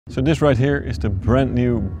So this right here is the brand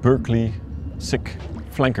new Berkley Sick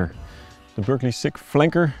Flanker. The Berkley Sick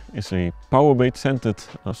Flanker is a power bait scented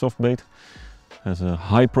soft bait. Has a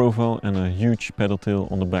high profile and a huge paddle tail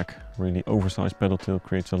on the back. Really oversized paddle tail,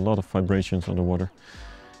 creates a lot of vibrations on the water.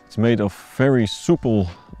 It's made of very supple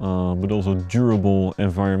but also durable,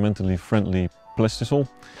 environmentally friendly plastisol,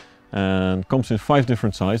 and comes in 5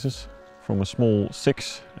 different sizes, from a small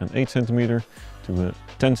 6 and 8 centimeter to a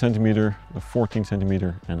 10 centimeter, a 14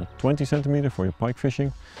 centimeter and a 20 centimeter for your pike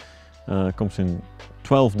fishing. Comes in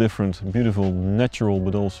 12 different beautiful natural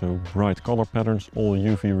but also bright color patterns, all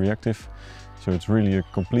UV reactive. So it's really a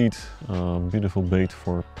complete beautiful bait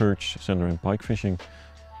for perch, zander and pike fishing.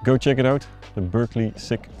 Go check it out, the Berkley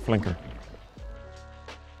Sick Flanker.